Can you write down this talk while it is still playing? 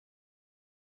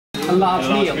A large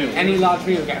meal. Any large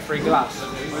meal, get a free glass.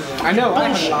 I know, I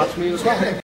had a large meal as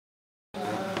well.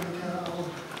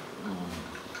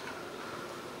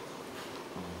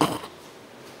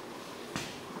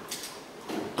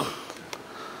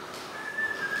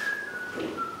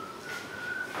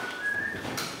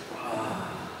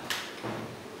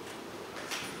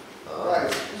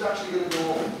 Right, who's actually going to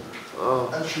go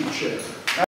and shoot shit?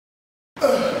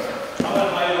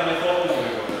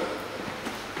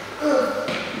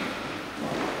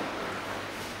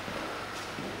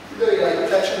 There you go,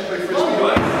 protection to play frisbee. Whoa,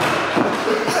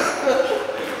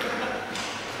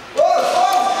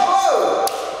 whoa, whoa!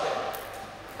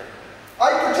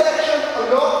 Eye protection are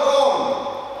not on.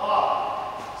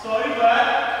 Ah, sorry, man.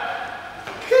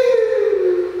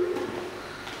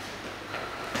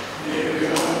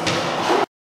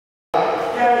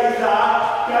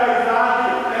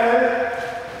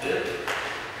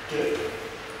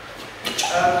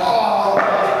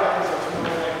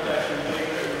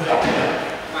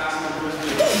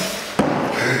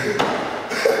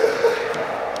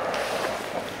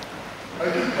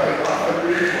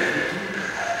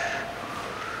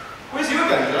 Where's you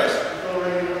again, guys?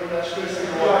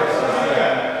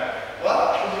 What?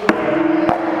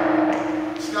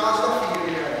 Scar's not for you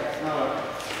again. No.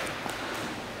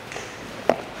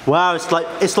 Wow,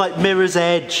 it's like Mirror's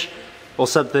Edge or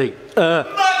something.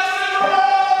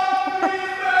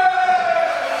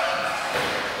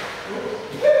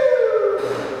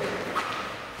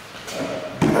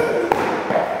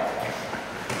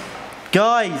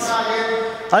 Guys,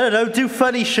 I don't know, do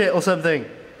funny shit or something.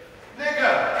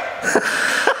 Nigga!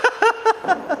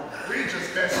 We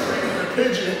just decimated a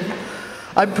pigeon.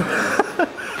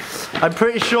 I'm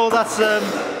pretty sure that's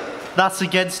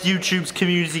against YouTube's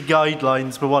community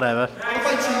guidelines, but whatever. I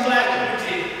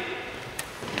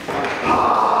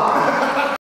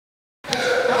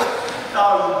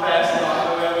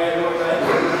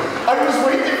was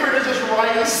waiting for it to just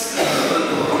rise.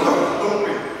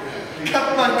 Cut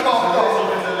my cock off.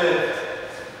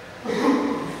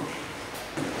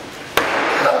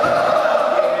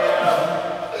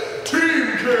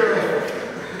 Team kill.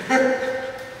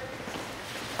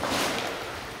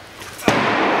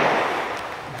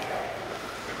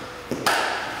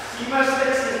 You must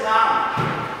listen now.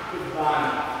 Good man.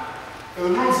 The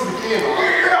rules of the game are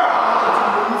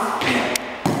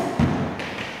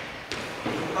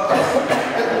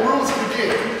the rules of the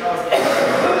game. You're not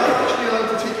actually allowed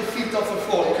to take your feet off the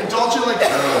floor. You can dodge it like that.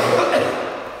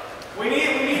 We need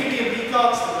to be in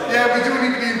peacocks today. Yeah, we do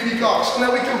need to be in peacocks. And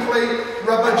then we can play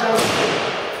rubber jump.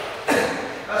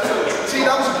 See,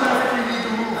 that was a perfectly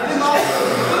legal move.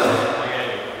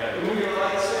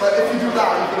 But if you do that,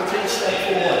 you're going to take a step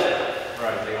forward.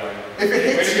 If it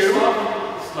hits you,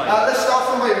 let's start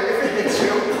from later. If it hits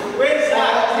you, Where's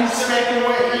that? you step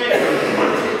away.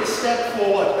 Take a step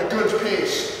forward, a good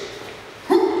pace.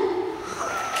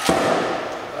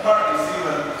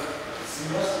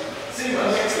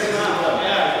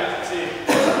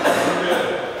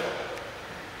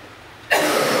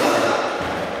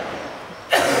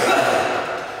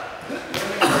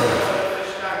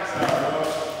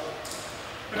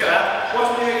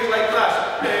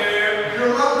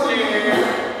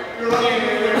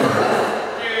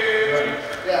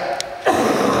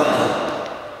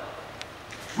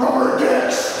 Rubber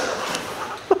dicks!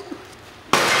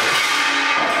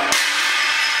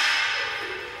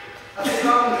 That's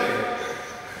something.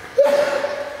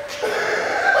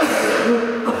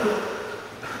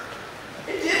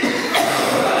 It didn't.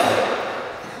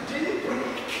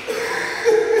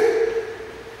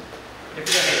 If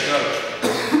you don't hit go.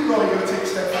 No, you're going to take a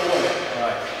step forward.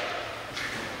 Alright.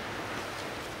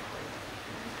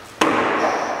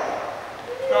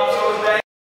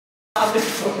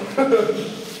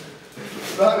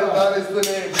 That is the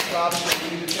name. Stop. You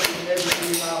need to take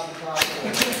everything out of the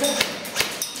platform.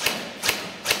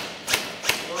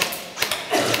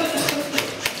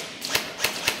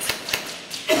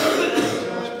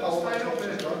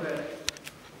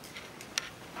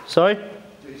 Sorry? Do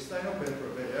you stay up here for a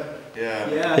bit,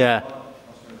 Yeah. Yeah.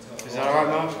 Is that alright,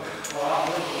 Mark?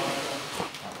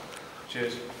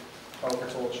 Cheers. Power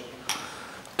torch.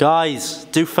 Guys,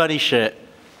 do funny shit.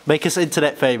 Make us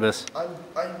internet famous. I'm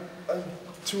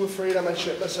too afraid I might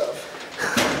shit myself.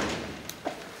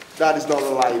 That is not a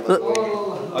lie, by the way.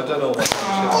 I don't know.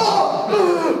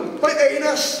 Oh! My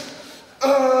anus!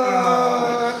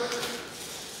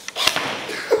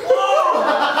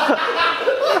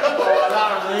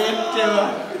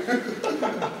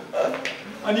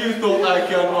 And you thought that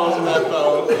gun wasn't that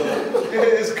bad.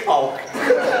 It is cock.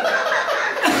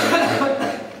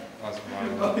 That's fine.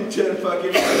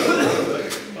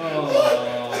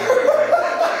 Oh,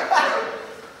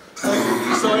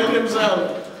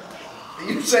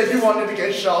 You said you wanted to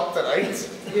get shot tonight.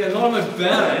 Yeah, not on my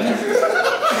belly.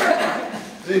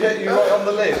 Did he hit you right on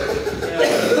the lid?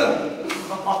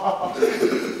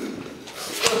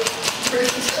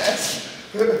 Princess.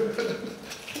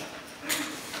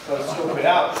 Let's scope it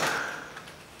out.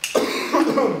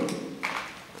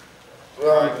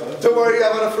 Right. Don't worry,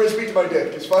 I've had a frisbee to my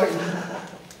dick. It's fine.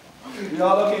 You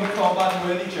are looking combat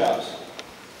worthy, chaps.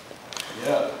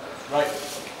 Yeah. Right.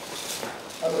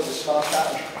 That was a smart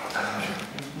catch.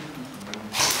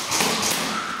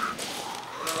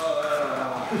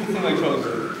 My clothes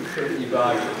are your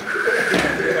bag.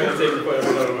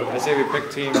 I say we pick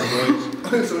teams,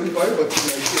 boys. It's only 5 bucks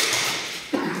tonight.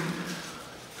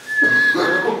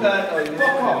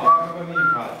 Fuck off.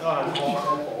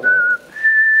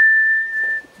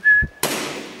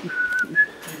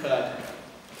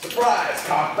 Surprise,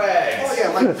 cock bags! Oh yeah,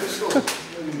 like pistol.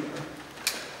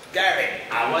 Gary,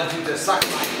 I want you to suck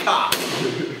my cock.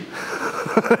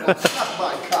 Suck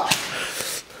my cock.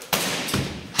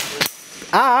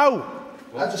 Ow!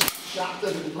 I just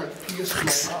shattered and like pierced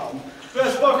my arm.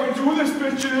 Let's fucking do this,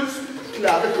 bitches!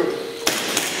 Yeah, they're good.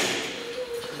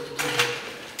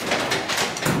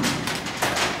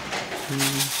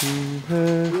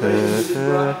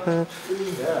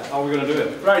 How are we gonna do it?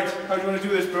 Right, how do you want to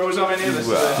do this, bros? How many of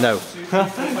us? No. 2, 3,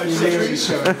 5, 6,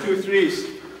 2 threes.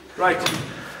 Right.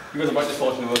 You guys are about to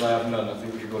fortunate ones I have none. I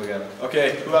think we should go together.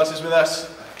 Okay, who else is with us?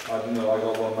 I don't know, I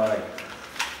got one mag.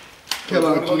 Come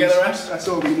on, Go get the rest? That's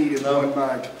all we needed, one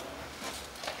mag.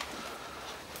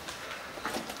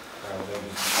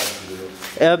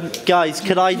 Guys,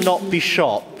 can I not be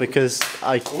shot because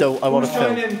I want to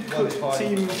film? Join in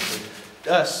team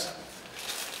us.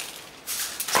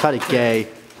 It's kind of gay.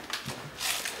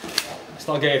 It's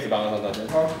not gay if the barrel's on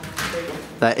that.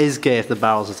 That is gay if the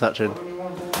barrels are touching.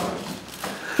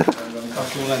 Not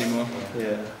cool anymore.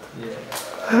 Yeah.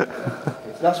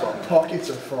 That's what pockets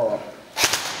are for.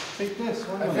 Take this.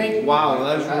 I think. Wow,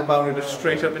 that was rebounded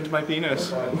straight up into my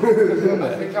penis. I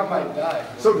think I might die.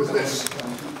 So does this.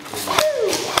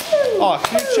 Oh,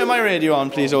 can you turn my radio on,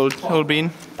 please, old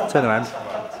bean? Turn around.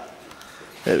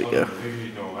 There we go.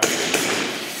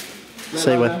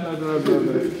 Say when.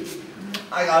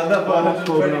 I got another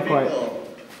 120 people.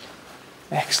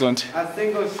 Excellent. I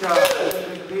think I'll shot. I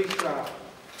think we shot.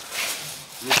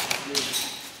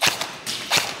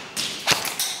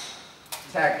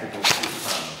 Tactical.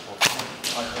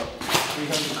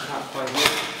 300 caps by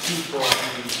here,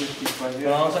 250 by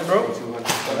here. Bro?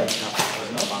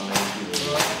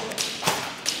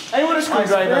 Anyone a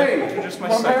screwdriver? Just my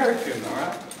American,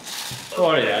 alright?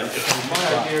 Oh yeah. My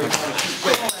idea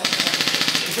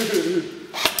is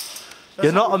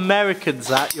You're not American,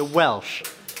 Zach. You're Welsh.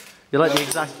 You're like the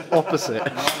exact opposite.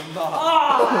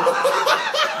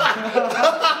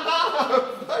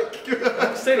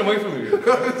 staying away from you.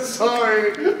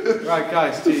 Sorry. Right,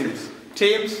 guys, teams.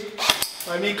 Teams?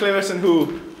 Me, Clevis, and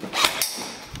who?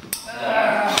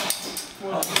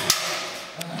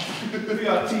 We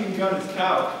are team guns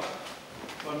cow.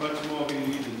 Not much more we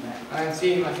need than that. And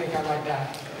team, I think I might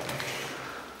die.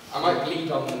 I might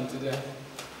bleed on them to death.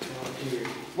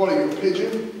 What are you, a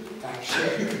pigeon? Ah,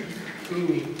 shit.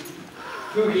 Pooey.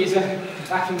 Pooey is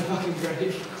back in the fucking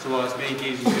grave. So it's me,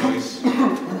 Geezy's choice.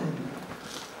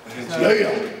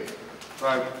 Yeah.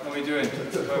 Right, what are we doing?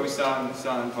 Where are we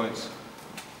starting points?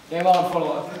 Game on,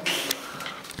 follow up.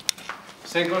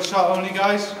 Single shot only,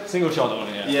 guys? Single shot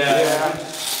only, yeah. Yeah.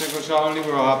 Single shot only,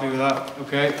 we're all happy with that.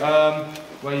 Okay,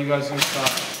 where are you guys going to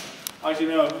start? How do you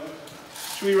know?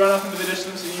 Should we run off into the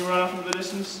distance and you run off into the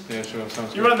distance? Yeah, sure,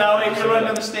 sounds You good. run now, Nick, you run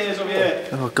down the stairs over here.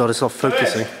 Oh god, it's not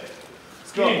focusing.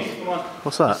 Let's go. Come on.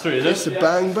 What's that? It's a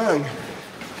bang bang.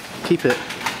 Keep it.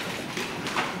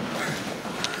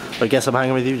 I guess I'm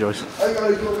hanging with you, Joyce. I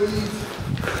gotta go leave.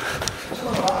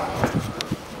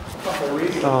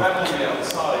 Oh.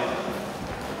 Outside.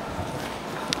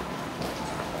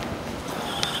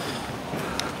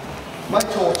 My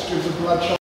torch gives a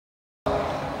bloodshot.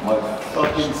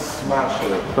 Fucking smash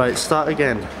it. Right, start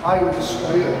again. I would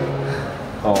destroy it.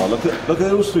 Oh, look at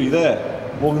those three there,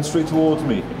 walking straight towards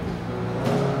me.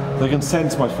 They can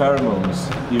sense my pheromones,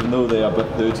 even though they are but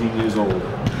 13 years old.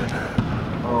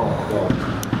 Oh god.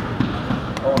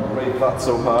 I want to rape that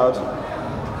so hard.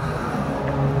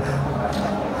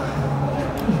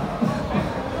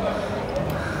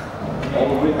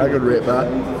 I could rape that. I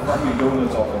need the fucking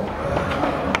donuts off him.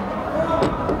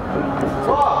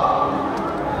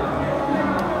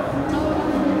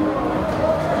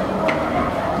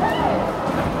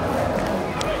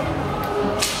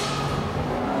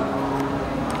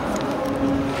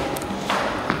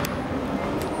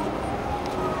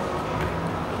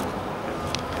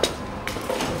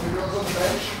 on the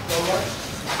bench. Go right.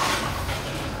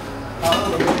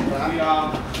 We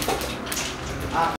are